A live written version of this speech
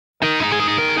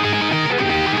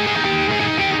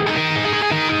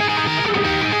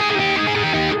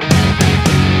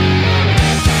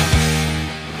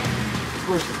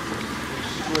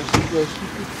I'm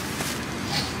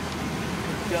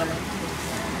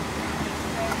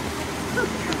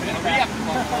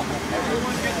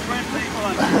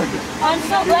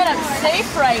so glad I'm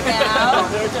safe right now.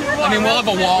 I mean, we'll have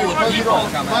a wall of people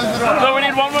coming. So we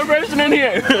need one more person in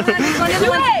here.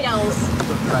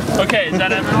 Okay, is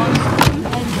that everyone?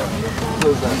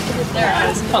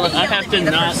 I have to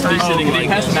not be sitting there.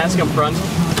 Has the mask up front.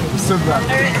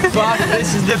 Fuck,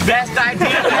 this is the best idea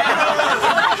ever.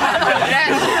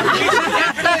 Yes, we should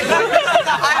definitely put this as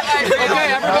the highlight. Okay,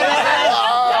 everybody.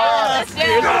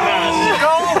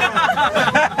 Go!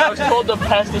 I was told to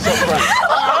pass this up front.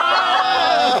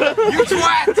 You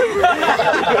twat!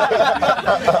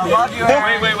 I love you.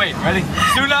 Wait. Ready?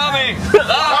 Tsunami!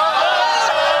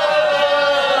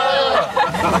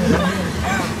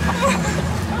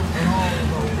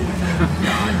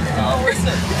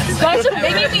 Guys are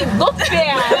making me look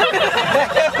bad.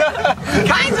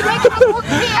 Guys are making me look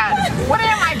bad. What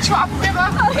am I, Chop River?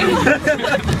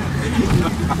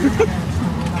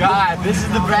 God, this is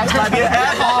the best idea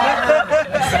ever.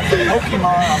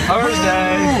 Pokemon on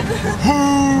Thursday.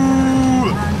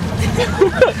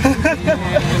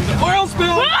 Oil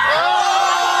spill.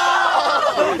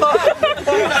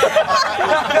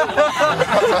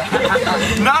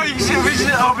 No, we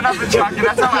should open up the trunk and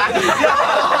that's how I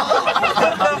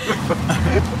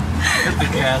Get the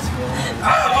gas full.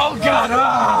 Oh God!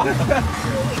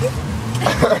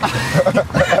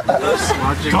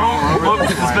 Don't look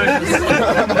suspicious.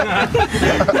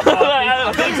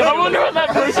 I wonder what that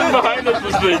person behind us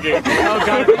was thinking. Oh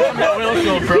God, that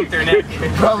wheel broke their neck.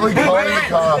 Probably calling the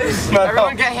cops.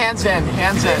 Everyone get hands in.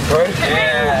 Hands in. Right?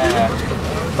 Yeah.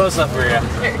 Close up for you.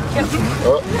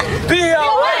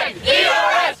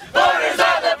 B-O-N-E-R-S! Voters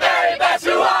are the very best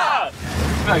who are!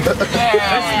 Let's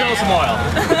spill some oil.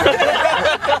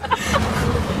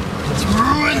 Let's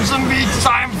ruin some beach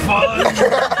time fun.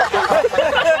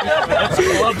 Let's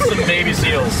club some baby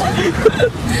seals.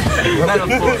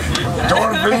 Metaphor.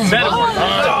 Metaphor.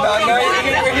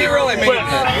 He really made it.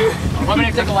 Want me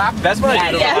to take a lap? That's what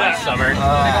I did last summer. Take a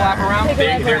lap around?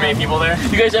 There are many people there.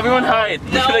 You guys, everyone hide.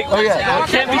 No.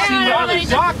 Can't be seen by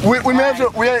others. We may have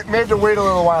to wait a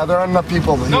little while. There aren't enough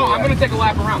people here. No, I'm gonna take a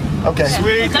lap around. Okay.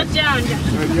 Sweet. Touchdown.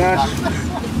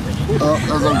 Oh,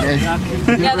 that was okay.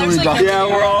 Yeah, there's like Yeah,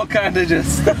 we're all kind of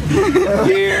just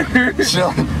here.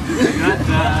 Chill.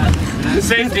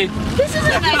 Safety. This is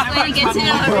a nice way to get to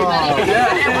know everybody.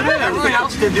 Yeah, everyone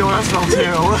else did do Arsenal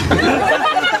too.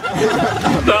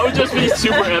 That would just be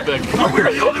super epic.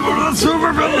 We're the only one with a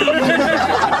super villain.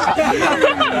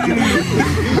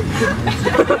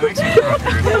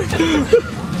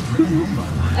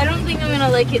 I don't think I'm gonna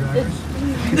like it.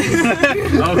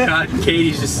 Oh God,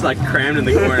 Katie's just like crammed in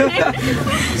the corner.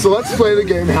 So let's play the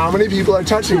game. How many people are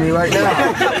touching me right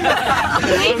now?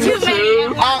 Way too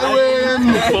many. I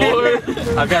win!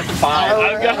 4. I've got 5.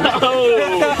 I've got.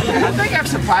 Oh. I think I'm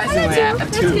surprisingly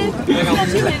at 2.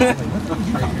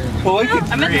 Well, look at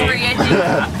 3. I'm at 3, I think.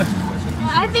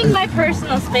 I think my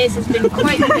personal space has been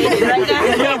quite big right now.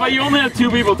 Yeah, but you only have 2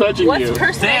 people touching What's you.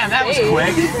 personal Damn, that was space?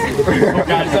 quick. Oh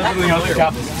God, something else to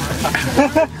cup.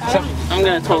 I'm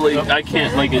gonna totally. I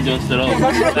can't like adjust at all.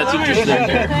 That's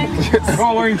interesting. We're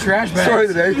all wearing trash bags. Sorry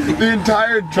today. The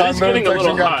entire trombone getting a section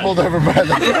little got hot. pulled over by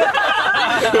the...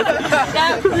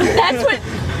 That's what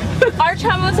our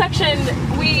trombone section.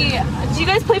 Do you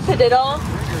guys play padiddle?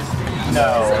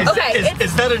 No. Okay,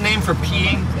 Is that a name for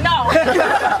peeing? No.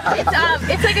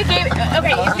 It's like a game.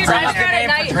 Okay, if you're driving around at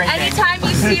night, anytime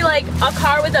you see like a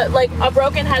car with a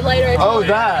broken headlight or Oh,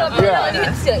 that, yeah. you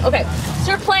can see it. Okay,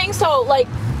 so you're playing. So like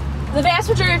the vast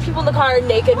majority of people in the car are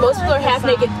naked. Most people are half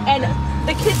naked, and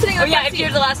the kid sitting on the front if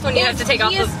you're the last one, you have to take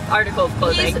off the article of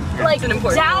clothing. He's like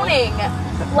downing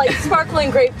like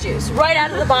sparkling grape juice right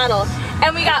out of the bottle,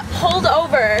 and we got pulled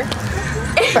over.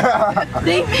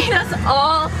 They made us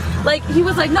all. Like, he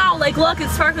was like, no, like, look,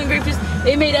 it's sparkling grape juice.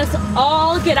 They made us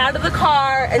all get out of the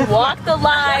car and walk the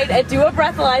line and do a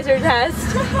breathalyzer test.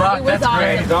 It was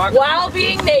awesome. While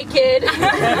being naked. It was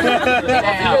a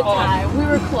good time. We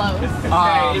were close.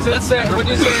 Is it safe? Would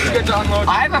you say it's good to unload?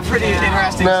 I have a pretty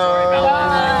interesting story about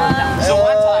that. So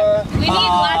one time, we need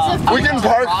lots of people. We can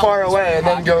park far away and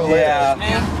then go later.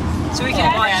 Yeah. So we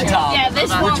can watch. Yeah, this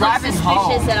won't look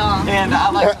suspicious at all. And I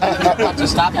like to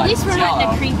stop. At least we're not in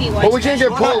a creepy one. But we can't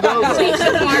get pulled over. We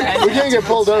can't get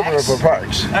pulled over if we're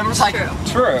parked. I was like,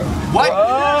 true. What?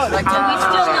 Like,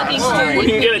 Are we still looking for We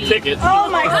can get a ticket. Oh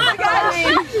my God,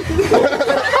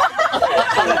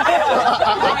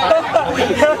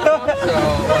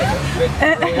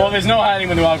 Well, there's no hiding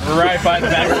when we walk right by the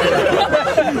back.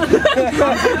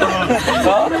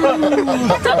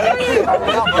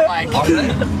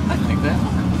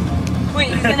 Wait,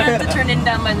 you're gonna have to turn in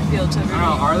down by the field, Trevor.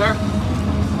 Are there?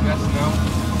 Yes, no.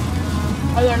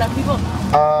 Are there enough people?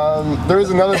 There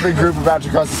is another big group about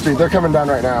across the street. They're coming down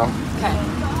right now. Okay.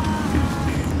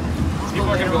 People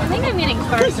are gonna go. I think I'm getting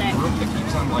carsick.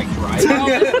 Keeps on like driving. No,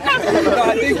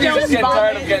 I think you're just getting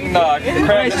tired of getting crammed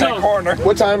in that corner.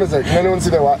 What time is it? Can anyone see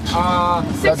their watch?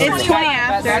 6:20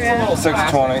 after. That's a little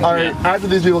 6:20. All right, after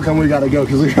these people come, we gotta go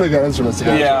because we gotta get instruments to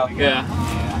go. Yeah. Yeah.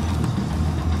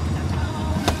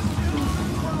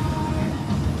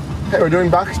 Hey, we're doing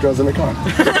box drills in the car.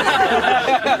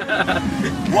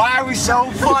 Why are we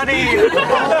so funny? Oh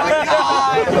my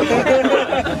god!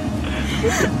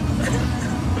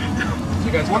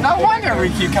 Well, no wonder we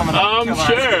keep coming up.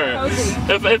 Sure.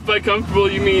 If by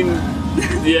comfortable you mean,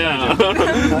 yeah.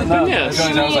 Then yes.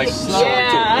 I was like,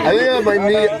 Yeah. I think I have my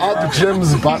knee up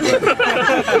Jim's butt.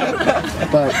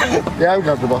 But yeah, I'm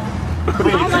comfortable. All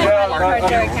my cards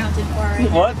are accounted for.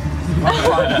 what? What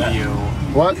part of you?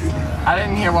 What? I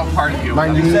didn't hear what part of you. My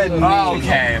knee. Oh,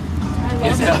 okay.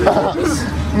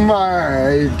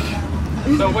 Mike.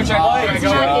 So which I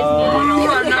go? You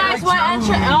guys want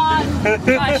entrance?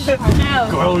 Gosh,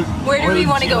 no. Where do we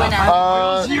want to go in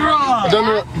at? Then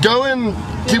we'll go in,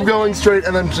 keep going straight,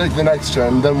 and then take the next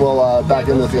turn. Then we'll back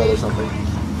in the field or something.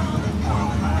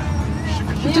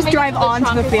 Just drive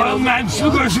onto the field. man,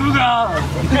 sugar!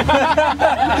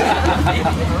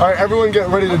 All right, everyone get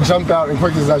ready to jump out in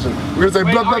quick succession. We're gonna say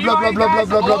blah blah blah blah blah blah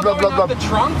blah blah blah blah blah. The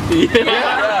trunk?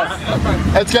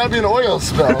 Yeah. It's gotta be an oil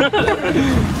spill.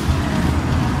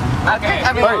 Okay.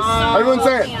 All right, everyone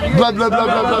say it. Blah blah blah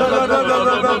blah blah blah blah blah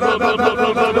blah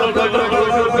blah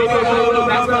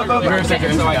blah blah. You're a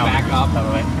second, so I back up.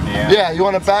 Yeah, you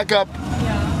want to back up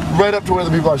right up to where the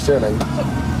people are standing.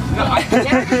 No, I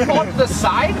can't go to the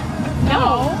side?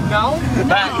 No. No?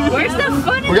 Where's the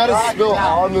foot? We gotta spill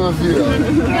onto the field.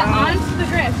 Yeah, onto the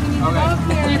grass. You need to go up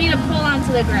here. You need to pull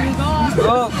onto the grass.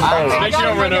 Make sure you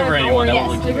don't run over anyone. That won't Yes,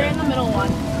 look the in the middle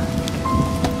one.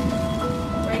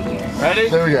 Right here.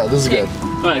 There we go. This is good.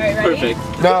 Alright, perfect.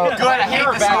 No. Go ahead, I hate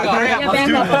this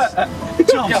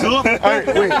one. All right,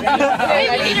 wait. Wait,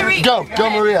 we need to reach. Go,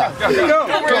 Maria. Go.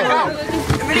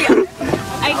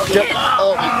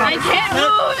 I can't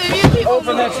move if you keep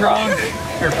Open that trunk.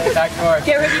 Back door.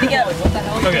 Get ready to go.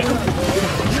 Okay.